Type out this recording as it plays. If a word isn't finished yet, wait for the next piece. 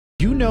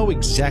You know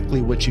exactly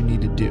what you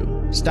need to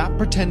do. Stop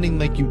pretending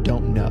like you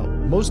don't know.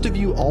 Most of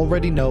you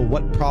already know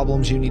what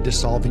problems you need to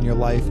solve in your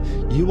life.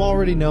 You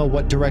already know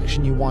what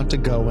direction you want to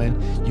go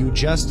in. You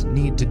just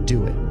need to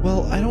do it.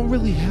 Well, I don't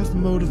really have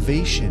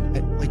motivation.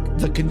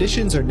 The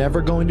conditions are never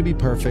going to be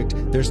perfect.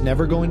 There's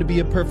never going to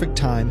be a perfect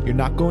time. You're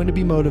not going to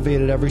be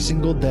motivated every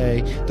single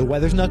day. The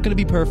weather's not going to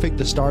be perfect.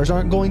 The stars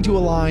aren't going to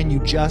align. You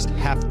just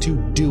have to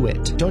do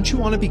it. Don't you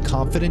want to be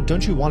confident?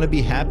 Don't you want to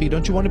be happy?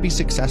 Don't you want to be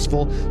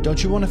successful?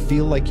 Don't you want to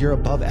feel like you're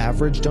above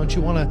average? Don't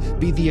you want to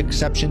be the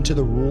exception to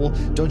the rule?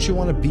 Don't you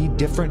want to be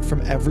different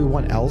from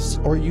everyone else?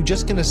 Or are you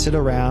just going to sit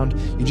around?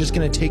 You're just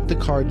going to take the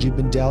cards you've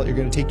been dealt. You're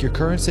going to take your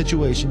current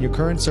situation, your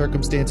current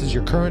circumstances,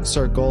 your current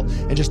circle,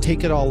 and just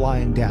take it all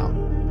lying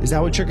down. Is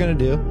that what you're going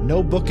to do?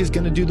 No book is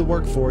going to do the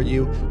work for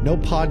you. No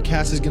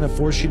podcast is going to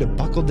force you to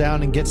buckle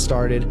down and get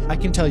started. I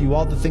can tell you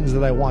all the things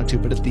that I want to,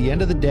 but at the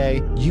end of the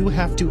day, you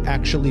have to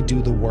actually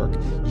do the work.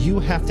 You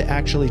have to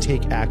actually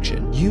take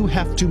action. You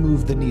have to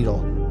move the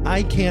needle.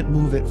 I can't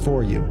move it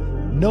for you.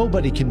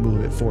 Nobody can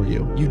move it for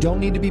you. You don't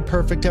need to be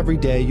perfect every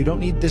day. You don't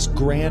need this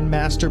grand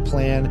master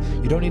plan.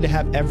 You don't need to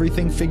have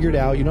everything figured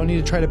out. You don't need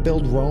to try to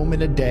build Rome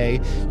in a day.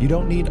 You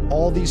don't need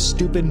all these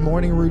stupid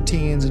morning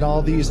routines and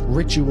all these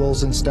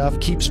rituals and stuff.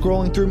 Keep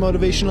scrolling through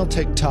motivational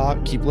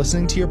TikTok. Keep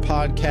listening to your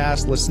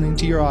podcast, listening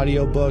to your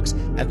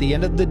audiobooks. At the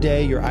end of the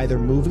day, you're either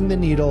moving the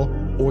needle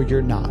or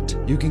you're not.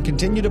 You can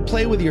continue to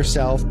play with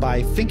yourself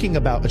by thinking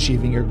about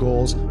achieving your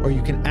goals, or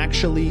you can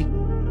actually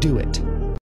do it.